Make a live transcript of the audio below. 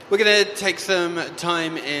We're going to take some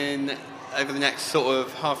time over the next sort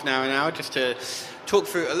of half an hour just to talk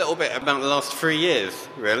through a little bit about the last 3 years,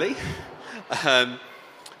 really.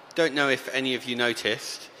 Don't know if any of you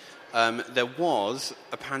noticed, there was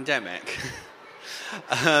a pandemic.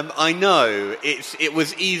 I know, it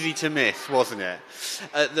was easy to miss, wasn't it?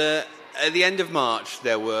 At the end of March,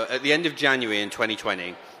 at the end of January in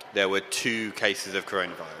 2020, there were 2 cases of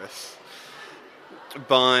coronavirus.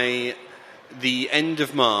 By the end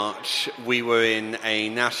of March, we were in a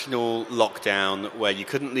national lockdown where you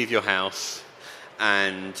couldn't leave your house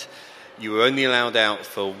and you were only allowed out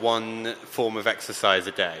for one form of exercise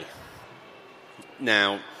a day.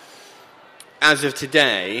 Now, as of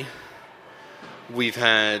today, we've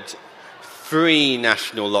had 3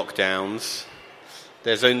 national lockdowns.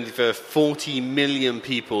 There's over 40 million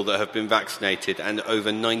people that have been vaccinated and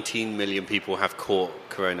over 19 million people have caught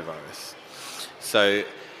coronavirus. So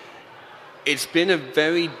it's been a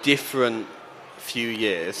very different few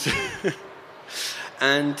years.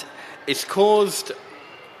 And it's caused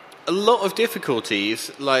a lot of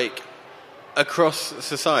difficulties, across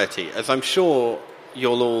society, as I'm sure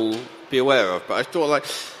you'll all be aware of. But I thought,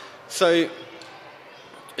 so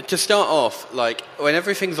to start off, when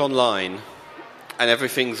everything's online and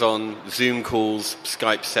everything's on Zoom calls,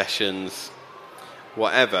 Skype sessions,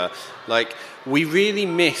 whatever, we really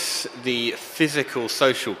miss the physical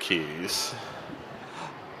social cues.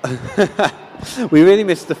 We really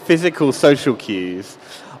miss the physical social cues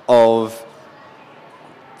of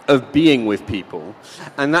being with people.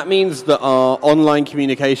 And that means that our online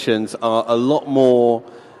communications are a lot more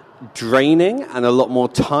draining and a lot more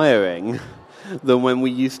tiring than when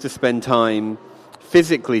we used to spend time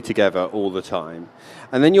physically together all the time.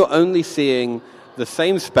 And then you're only seeing the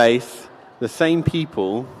same space, the same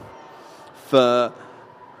people, for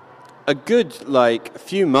a good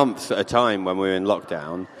few months at a time when we were in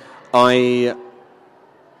lockdown. I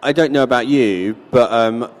don't know about you, but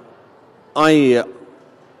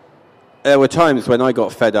there were times when I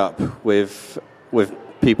got fed up with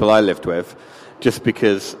people I lived with, just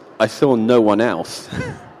because I saw no one else.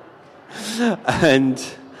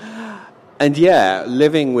 and yeah,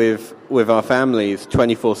 living with our families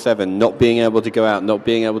 24/7, not being able to go out, not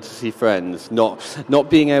being able to see friends, not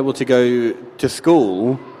being able to go to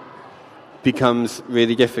school becomes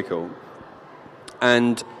really difficult.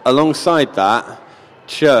 And alongside that,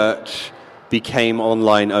 church became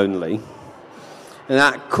online only. And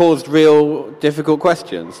that caused real difficult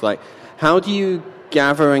questions, how do you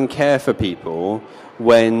gather and care for people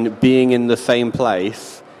when being in the same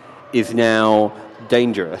place is now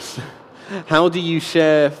dangerous? How do you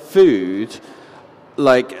share food?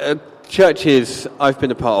 Churches I've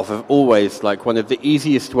been a part of have always, one of the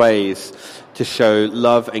easiest ways to show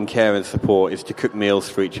love and care and support is to cook meals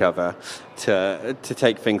for each other, to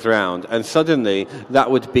take things around. And suddenly,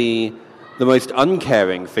 that would be the most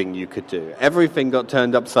uncaring thing you could do. Everything got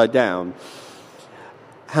turned upside down.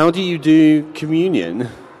 How do you do communion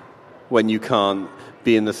when you can't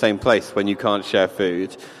be in the same place, when you can't share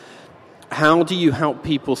food? How do you help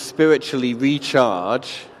people spiritually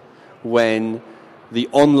recharge when the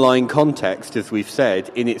online context, as we've said,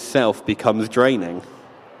 in itself becomes draining?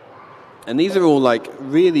 And these are all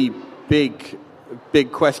really big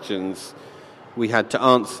questions we had to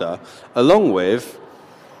answer, along with,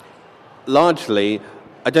 largely,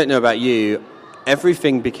 I don't know about you,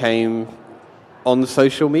 everything became on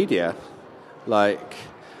social media. I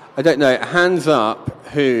don't know, hands up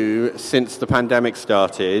who, since the pandemic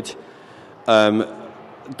started,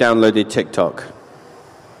 downloaded TikTok.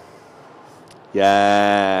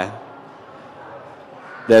 Yeah.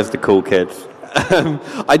 There's the cool kids.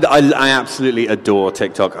 I absolutely adore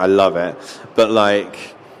TikTok. I love it. But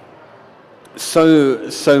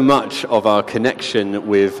so much of our connection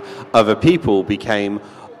with other people became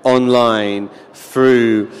online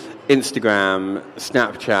through Instagram,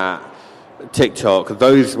 Snapchat, TikTok.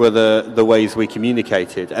 Those were the ways we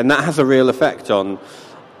communicated. And that has a real effect on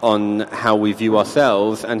how we view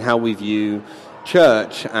ourselves and how we view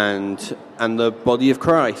church and the body of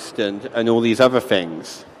Christ and all these other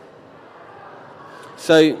things.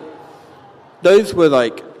 So those were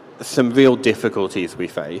some real difficulties we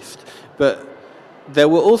faced, but there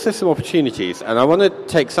were also some opportunities, and I want to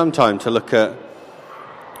take some time to look at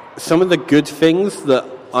some of the good things that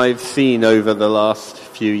I've seen over the last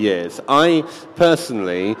few years. I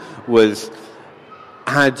personally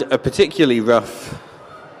had a particularly rough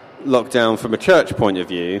lockdown from a church point of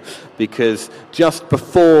view, because just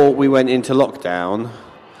before we went into lockdown,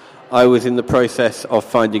 I was in the process of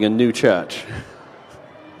finding a new church.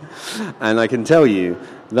 And I can tell you,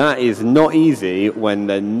 that is not easy when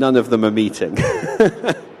none of them are meeting.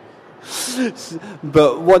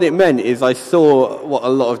 But what it meant is I saw what a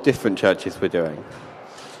lot of different churches were doing.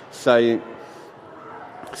 So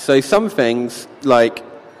some things, like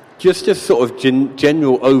just as sort of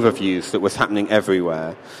general overviews that was happening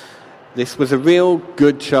everywhere, this was a real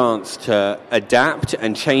good chance to adapt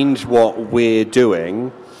and change what we're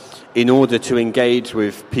doing in order to engage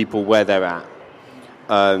with people where they're at,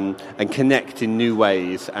 and connect in new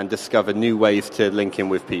ways and discover new ways to link in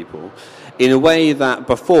with people in a way that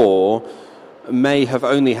before may have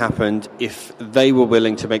only happened if they were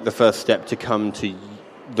willing to make the first step to come to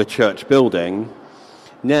the church building.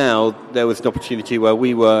 Now there was an opportunity where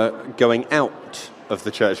we were going out of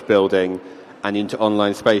the church building and into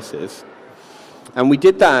online spaces. And we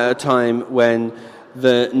did that at a time when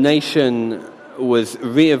the nation was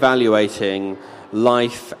reevaluating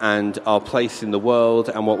life and our place in the world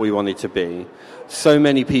and what we wanted to be. So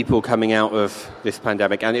many people coming out of this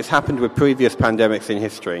pandemic, and it's happened with previous pandemics in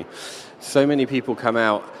history. So many people come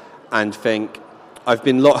out and think, I've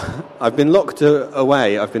been locked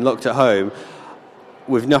away, I've been locked at home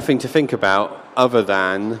with nothing to think about other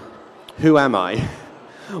than, who am I?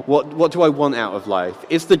 What do I want out of life?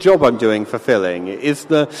 Is the job I'm doing fulfilling? Is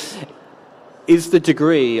the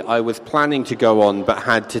degree I was planning to go on but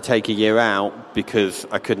had to take a year out because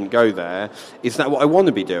I couldn't go there, is that what I want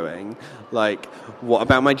to be doing? Like, what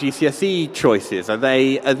about my GCSE choices? Are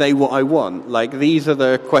they what I want? Like, these are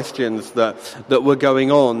the questions that were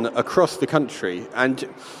going on across the country. And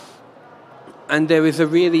there is a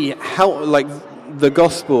really like the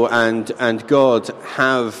gospel and God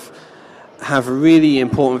have really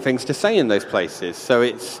important things to say in those places. So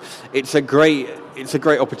it's a great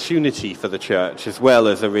opportunity for the church as well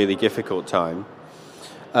as a really difficult time.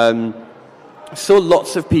 Saw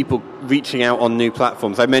lots of people reaching out on new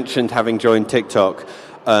platforms. I mentioned having joined TikTok.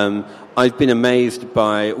 I've been amazed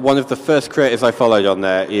by one of the first creators I followed on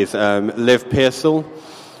there is Liv Pearsall,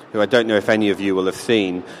 who I don't know if any of you will have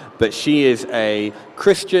seen, but she is a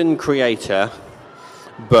Christian creator,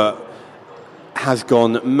 but has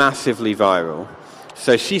gone massively viral.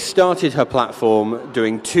 So she started her platform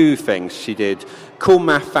doing two things. She did Cool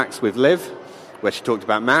Math Facts with Liv, where she talked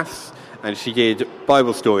about maths, and she did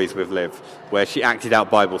Bible Stories with Liv, where she acted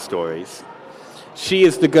out Bible stories. She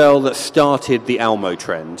is the girl that started the Elmo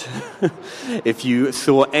trend. If you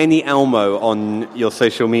saw any Elmo on your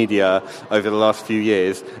social media over the last few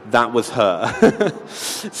years, that was her.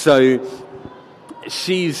 So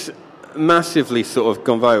she's massively sort of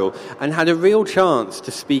gone viral and had a real chance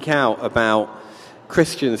to speak out about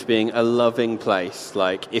Christians being a loving place.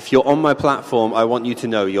 Like, if you're on my platform, I want you to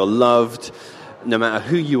know you're loved. No matter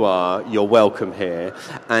who you are, you're welcome here.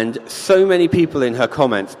 And so many people in her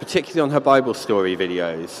comments, particularly on her Bible story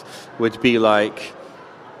videos, would be like,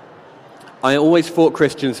 I always thought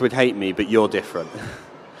Christians would hate me, but you're different.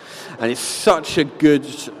 And it's such a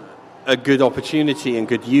good opportunity and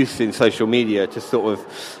good use in social media to sort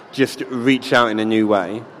of just reach out in a new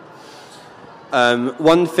way.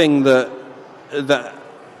 One thing that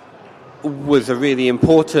was a really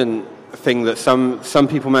important thing that some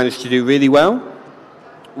people managed to do really well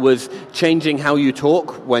was changing how you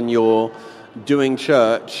talk when you're doing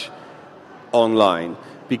church online.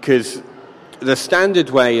 Because the standard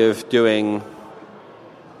way of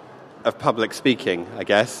public speaking, I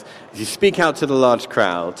guess, is you speak out to the large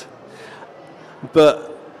crowd.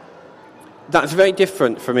 But that's very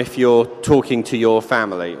different from if you're talking to your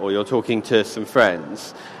family or you're talking to some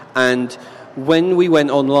friends. And when we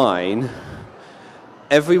went online,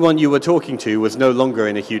 everyone you were talking to was no longer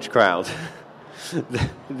in a huge crowd.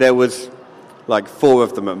 There was like 4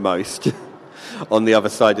 of them at most on the other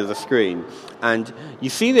side of the screen. And you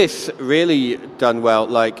see this really done well.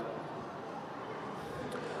 Like,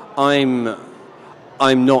 I'm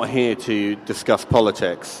not here to discuss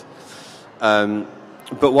politics.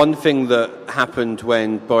 But one thing that happened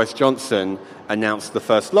when Boris Johnson announced the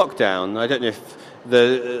first lockdown, I don't know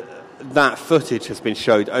if that footage has been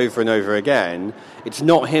showed over and over again. It's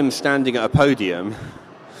not him standing at a podium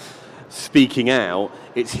speaking out.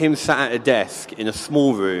 It's him sat at a desk in a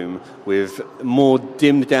small room with more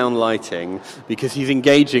dimmed down lighting because he's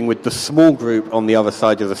engaging with the small group on the other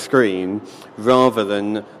side of the screen rather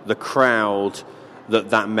than the crowd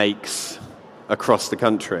that makes across the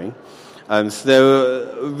country. So there were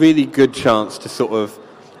a really good chance to sort of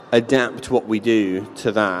adapt what we do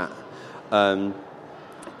to that.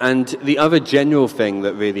 And the other general thing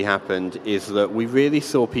that really happened is that we really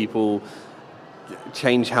saw people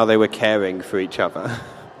change how they were caring for each other.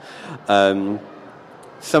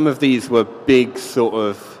 Some of these were big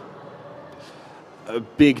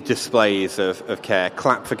big displays of care.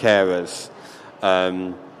 Clap for carers.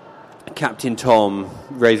 Captain Tom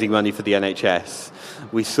raising money for the NHS,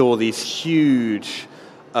 we saw these huge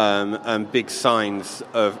big signs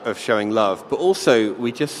of showing love. But also,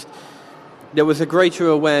 there was a greater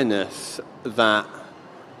awareness that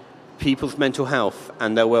people's mental health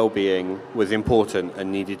and their well-being was important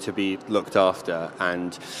and needed to be looked after.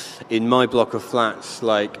 And in my block of flats,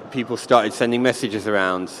 people started sending messages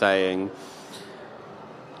around saying,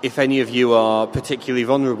 if any of you are particularly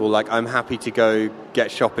vulnerable, I'm happy to go get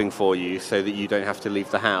shopping for you so that you don't have to leave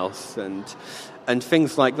the house, and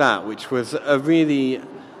things like that, which was a really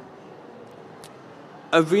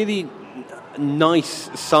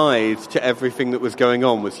nice side to everything that was going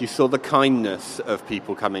on. Was you saw the kindness of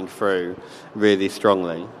people coming through really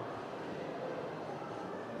strongly.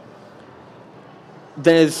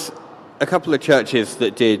 There's a couple of churches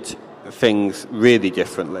that did things really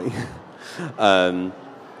differently.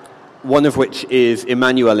 One of which is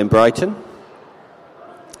Emmanuel in Brighton.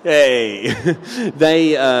 Hey!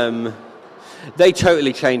 They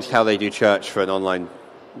totally changed how they do church for an online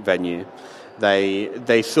venue.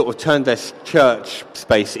 They sort of turned their church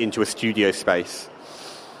space into a studio space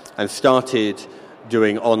and started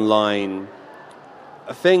doing online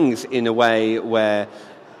things in a way where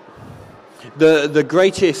the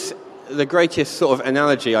greatest sort of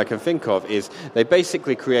analogy I can think of is they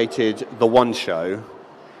basically created the One Show,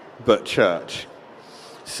 but church.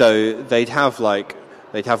 So they'd have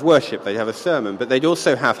worship, they'd have a sermon, but they'd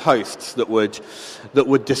also have hosts that would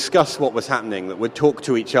discuss what was happening, that would talk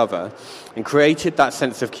to each other, and created that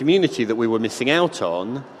sense of community that we were missing out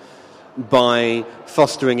on by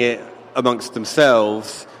fostering it amongst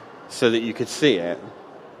themselves so that you could see it.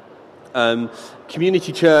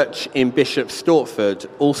 Community Church in Bishop Stortford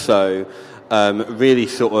also really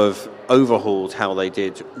sort of overhauled how they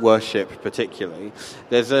did worship particularly.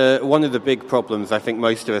 There's one of the big problems I think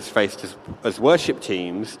most of us faced as worship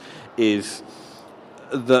teams is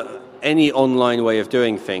that any online way of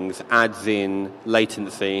doing things adds in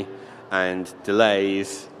latency and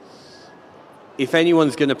delays. If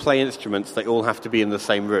anyone's going to play instruments, they all have to be in the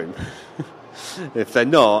same room. If they're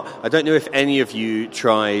not, I don't know if any of you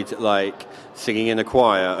tried singing in a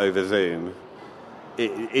choir over Zoom.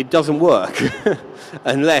 It doesn't work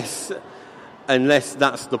unless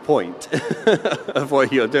that's the point of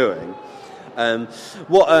what you're doing.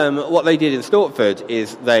 What they did in Stortford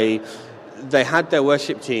is they had their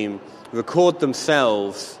worship team record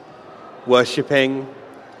themselves worshipping,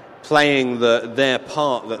 playing their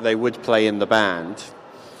part that they would play in the band,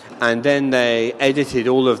 and then they edited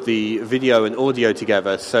all of the video and audio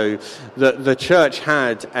together so that the church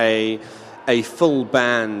had a full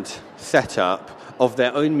band setup of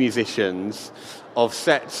their own musicians, of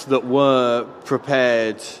sets that were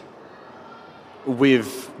prepared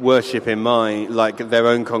with worship in mind, their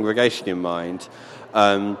own congregation in mind.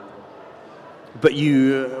 But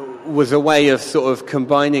was a way of sort of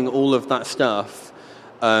combining all of that stuff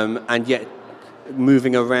and yet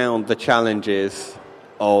moving around the challenges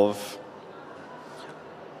of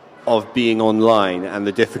being online and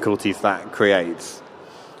the difficulties that creates.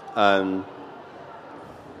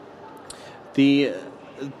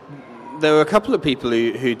 There were a couple of people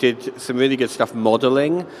who did some really good stuff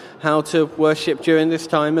modelling how to worship during this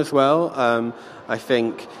time as well.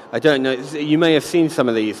 I don't know, you may have seen some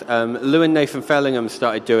of these. Lou and Nathan Fellingham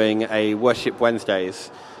started doing a Worship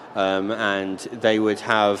Wednesdays, and they would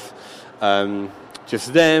have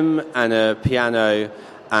just them and a piano,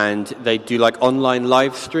 and they'd do online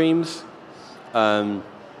live streams,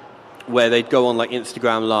 where they'd go on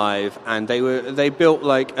Instagram Live, and they built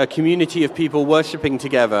a community of people worshipping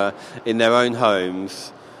together in their own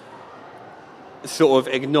homes, sort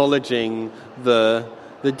of acknowledging the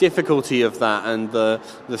difficulty of that and the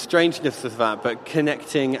strangeness of that, but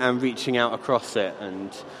connecting and reaching out across it.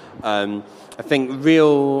 And I think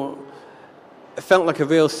it felt like a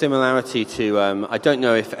real similarity to, I don't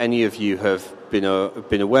know if any of you have been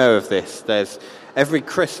aware of this, there's every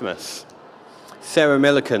Christmas, Sarah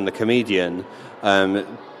Millican, the comedian,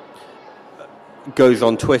 goes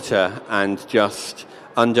on Twitter and just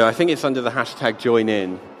I think it's under the hashtag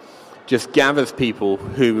 #JoinIn, just gathers people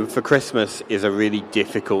who, for Christmas, is a really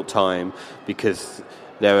difficult time because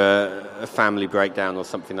they're a family breakdown or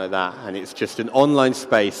something like that, and it's just an online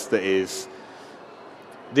space that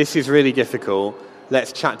this is really difficult,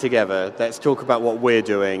 let's chat together, let's talk about what we're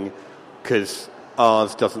doing, because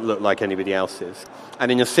ours doesn't look like anybody else's.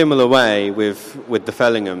 And in a similar way with the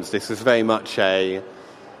Fellinghams, this was very much a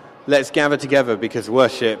let's gather together because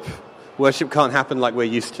worship can't happen like we're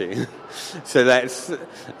used to. So let's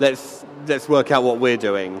work out what we're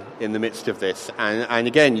doing in the midst of this. And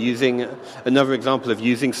again, using another example of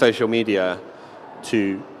using social media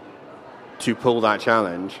to to pull that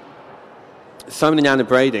challenge. Simon and Anna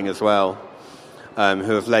Brading as well,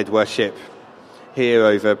 who have led worship here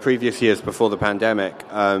over previous years before the pandemic.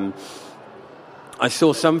 I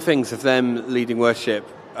saw some things of them leading worship,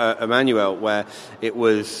 Emmanuel, where it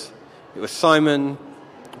was Simon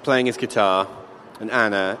playing his guitar and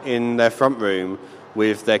Anna in their front room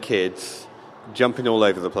with their kids, jumping all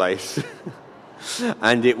over the place.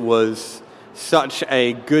 And it was such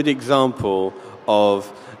a good example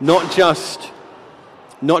of not just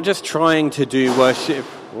trying to do worship.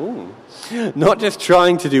 Not just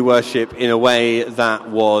trying to do worship in a way that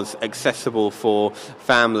was accessible for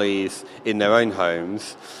families in their own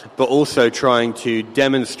homes, but also trying to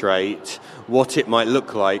demonstrate what it might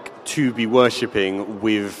look like to be worshipping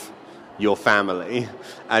with your family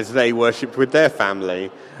as they worshipped with their family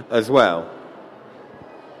as well.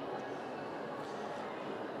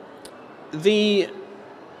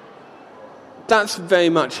 That's very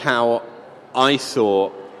much how I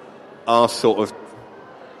saw our sort of,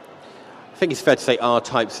 I think it's fair to say our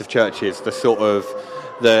types of churches, the sort of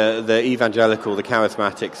the evangelical, the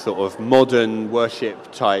charismatic sort of modern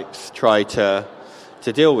worship types try to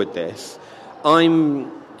deal with this. I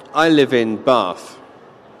live in Bath,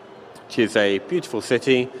 which is a beautiful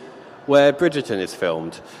city where Bridgerton is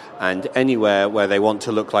filmed, and anywhere where they want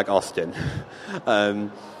to look like Austin.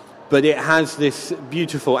 But it has this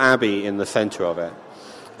beautiful abbey in the centre of it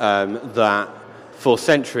that for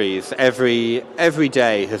centuries, every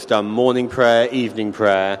day has done morning prayer, evening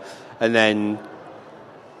prayer, and then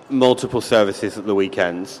multiple services at the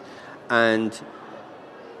weekends. And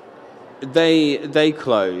they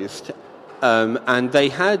closed, and they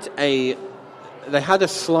had a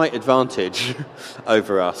slight advantage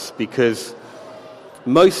over us because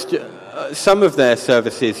some of their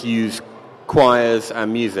services use choirs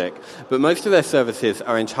and music, but most of their services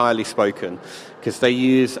are entirely spoken because they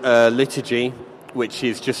use a liturgy, which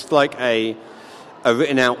is just like a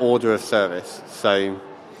written out order of service. So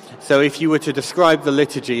if you were to describe the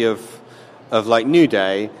liturgy of like New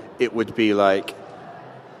Day, it would be like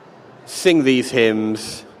sing these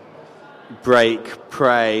hymns, break,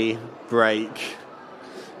 pray, break,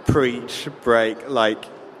 preach, break, like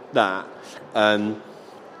that.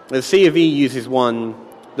 The C of E uses one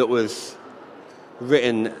that was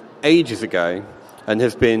written ages ago and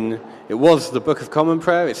it was the Book of Common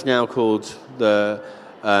Prayer. It's now called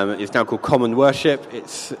Common Worship.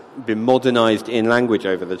 It's been modernized in language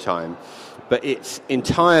over the time, but it's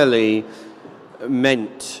entirely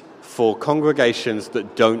meant for congregations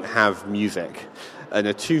that don't have music and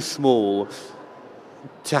are too small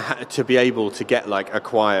to be able to get like a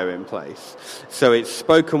choir in place. So it's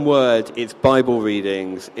spoken word, it's Bible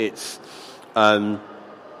readings, it's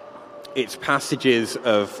passages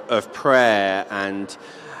of prayer, and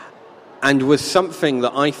was something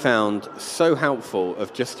that I found so helpful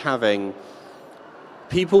of just having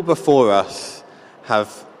people before us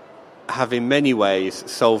have in many ways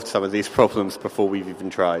solved some of these problems before we've even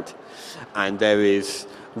tried. And there is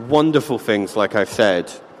wonderful things, like I've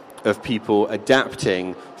said, of people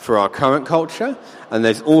adapting for our current culture, and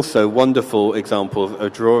there's also wonderful examples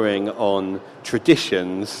of drawing on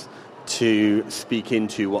traditions to speak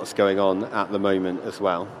into what's going on at the moment as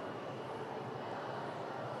well.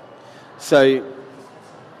 So,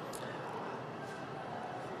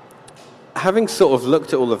 having sort of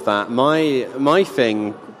looked at all of that, my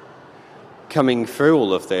thing coming through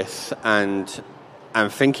all of this and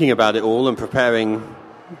thinking about it all and preparing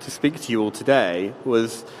to speak to you all today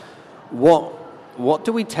was what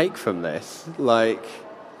do we take from this? Like,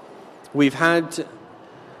 we've had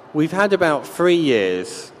about 3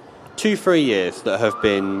 years, 2-3 years that have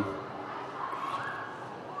been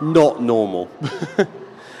not normal.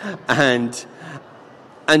 And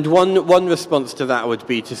one response to that would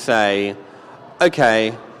be to say,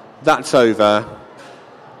 okay, that's over.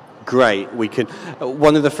 Great. We can.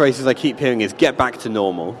 One of the phrases I keep hearing is "get back to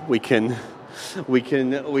normal." We can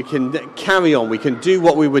carry on. We can do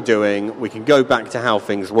what we were doing. We can go back to how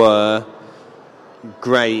things were.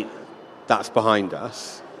 Great. That's behind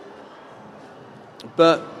us.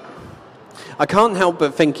 But I can't help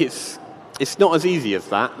but think it's not as easy as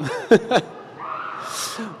that.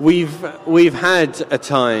 We've had a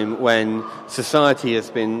time when society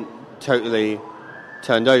has been totally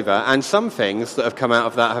turned over, and some things that have come out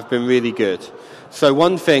of that have been really good. So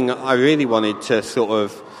one thing I really wanted to sort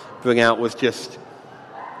of bring out was just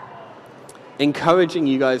encouraging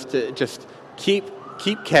you guys to just keep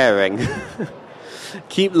caring,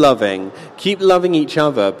 keep loving each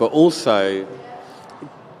other, but also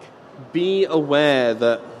be aware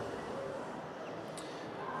that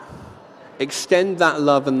extend that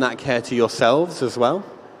love and that care to yourselves as well.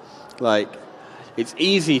 Like, it's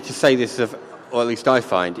easy to say this of, or at least I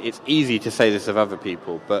find, it's easy to say this of other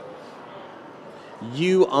people, but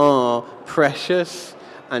you are precious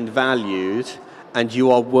and valued, and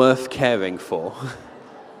you are worth caring for.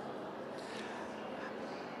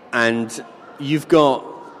 And you've got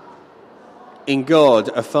in God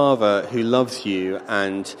a Father who loves you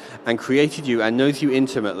and created you and knows you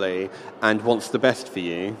intimately and wants the best for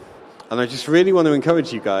you. And I just really want to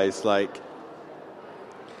encourage you guys, like,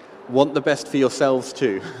 want the best for yourselves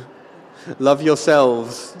too. Love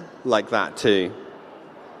yourselves like that too.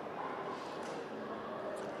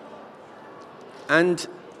 And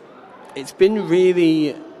it's been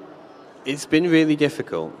really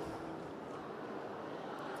difficult.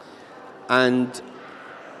 And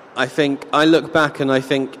I look back and I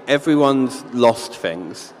think everyone's lost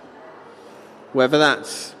things. Whether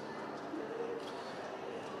that's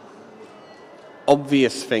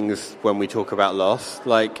obvious things when we talk about loss,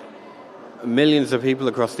 like millions of people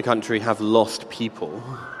across the country have lost people.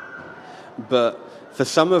 But for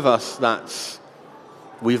some of us,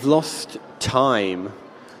 we've lost time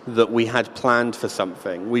that we had planned for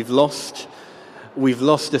something. We've lost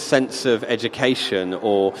a sense of education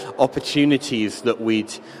or opportunities that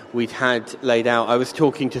we'd had laid out. I was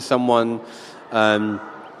talking to someone a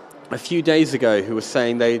few days ago who was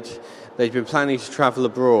saying they'd been planning to travel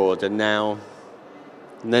abroad and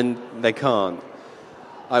then they can't.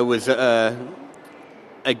 I was at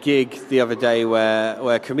a gig the other day where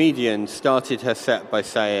a comedian started her set by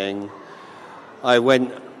saying, I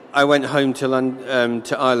went home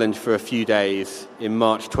to Ireland for a few days in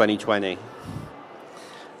March 2020.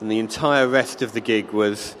 And the entire rest of the gig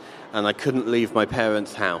was, and I couldn't leave my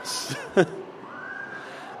parents' house.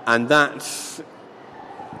 And that's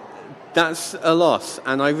a loss.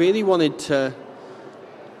 And I really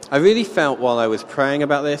felt while I was praying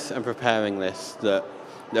about this and preparing this that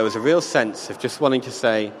there was a real sense of just wanting to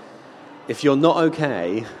say, if you're not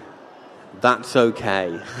okay, that's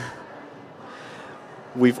okay.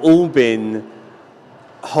 We've all been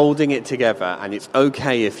holding it together, and it's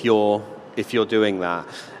okay if you're doing that.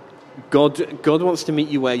 God wants to meet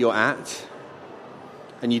you where you're at,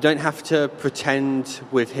 and you don't have to pretend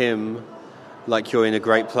with him like you're in a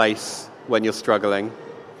great place when you're struggling,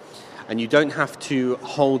 and you don't have to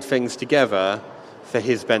hold things together for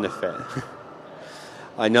his benefit.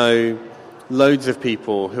 I know loads of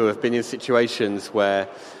people who have been in situations where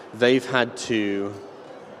they've had to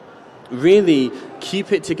really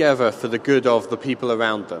keep it together for the good of the people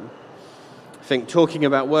around them. I think talking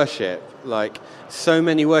about worship, like so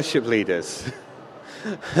many worship leaders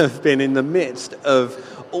have been in the midst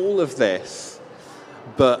of all of this,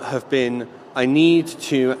 but have been, I need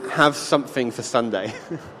to have something for Sunday.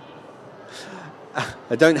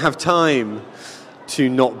 I don't have time to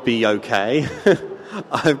not be okay.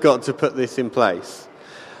 I've got to put this in place.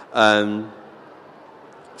 So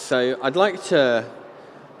I'd like to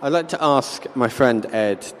ask my friend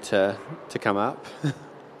Ed to come up.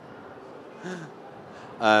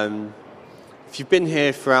 If you've been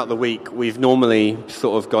here throughout the week, we've normally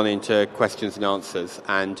sort of gone into questions and answers,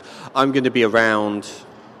 and I'm going to be around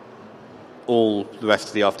all the rest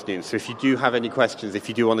of the afternoon. So if you do have any questions, if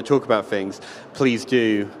you do want to talk about things, please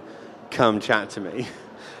do come chat to me.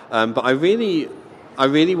 But I really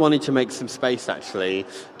wanted to make some space, actually,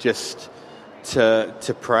 just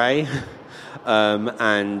to pray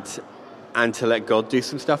and to let God do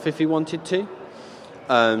some stuff if he wanted to.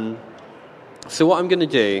 So what I'm going to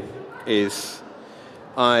do is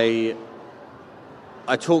I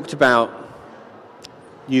talked about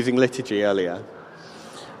using liturgy earlier.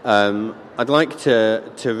 I'd like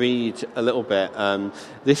to read a little bit.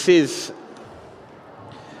 This is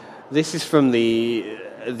from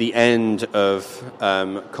the end of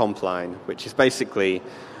Compline, which is basically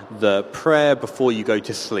the prayer before you go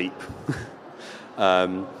to sleep.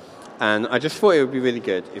 And I just thought it would be really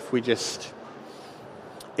good if we just,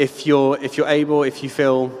 if you're able, if you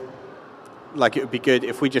feel like it would be good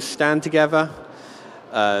if we just stand together.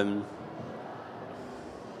 I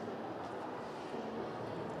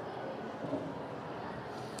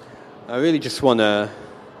really just want to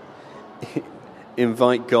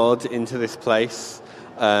invite God into this place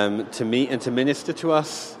to meet and to minister to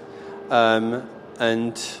us, and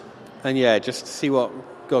yeah, just to see what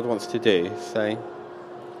God wants to do. So,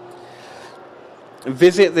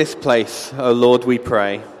 visit this place, O Lord, we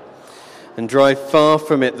pray, and drive far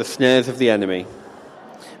from it the snares of the enemy.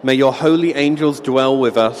 May your holy angels dwell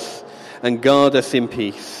with us and guard us in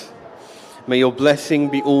peace. May your blessing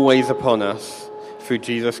be always upon us, through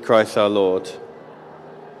Jesus Christ our Lord.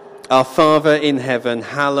 Our Father in heaven,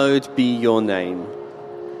 hallowed be your name.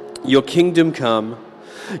 Your kingdom come,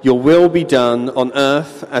 Your will be done on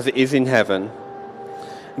earth as it is in heaven.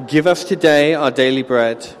 Give us today our daily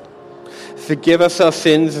bread. Forgive us our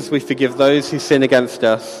sins as we forgive those who sin against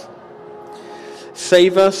us.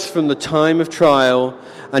 Save us from the time of trial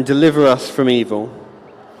and deliver us from evil.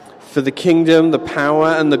 For the kingdom, the power,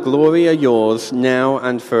 and the glory are yours now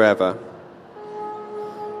and forever.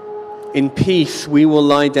 In peace we will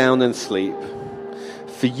lie down and sleep.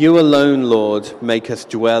 For you alone, Lord, make us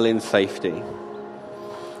dwell in safety.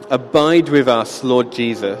 Abide with us, Lord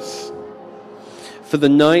Jesus. For the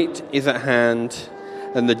night is at hand,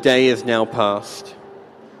 and the day is now past.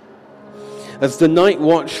 As the night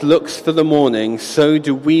watch looks for the morning, so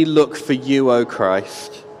do we look for you, O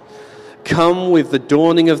Christ. Come with the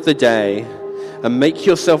dawning of the day, and make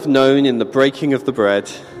yourself known in the breaking of the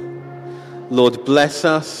bread. Lord, bless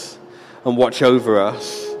us and watch over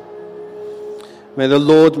us. May the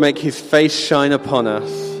Lord make his face shine upon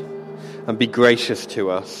us and be gracious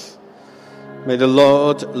to us. May the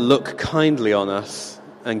Lord look kindly on us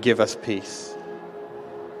and give us peace.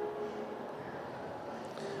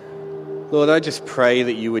 Lord, I just pray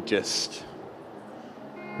that you would just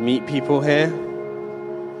meet people here.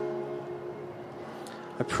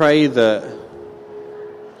 I pray that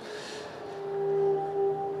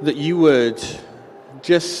you would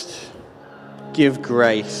just give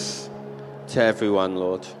grace to everyone,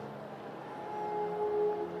 Lord.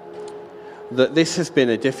 That this has been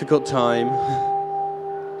a difficult time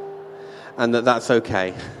and that that's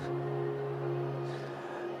okay.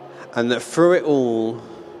 And that through it all,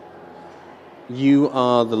 you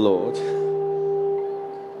are the Lord.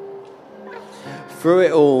 Through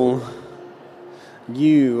it all,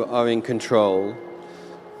 you are in control.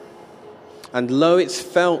 And though it's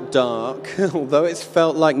felt dark, although it's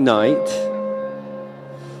felt like night,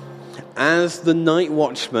 as the night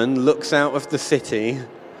watchman looks out of the city,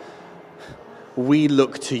 we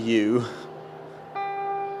look to you,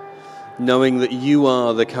 knowing that you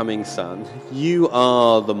are the coming sun. You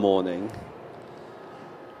are the morning.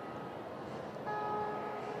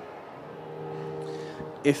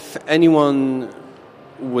 If anyone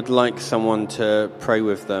would like someone to pray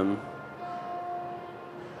with them,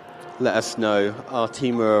 let us know. Our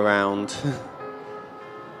team are around.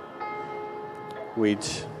 We'd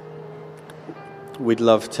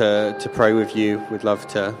love to pray with you. We'd love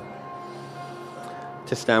to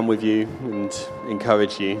stand with you and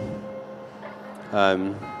encourage you.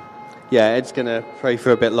 Ed's going to pray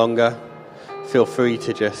for a bit longer. Feel free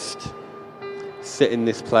to just sit in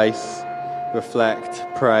this place, reflect,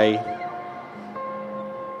 pray.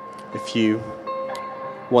 If you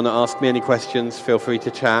want to ask me any questions, feel free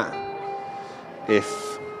to chat.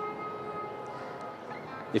 If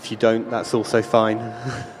you don't, that's also fine.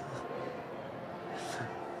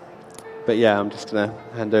 But yeah, I'm just going to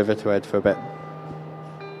hand over to Ed for a bit.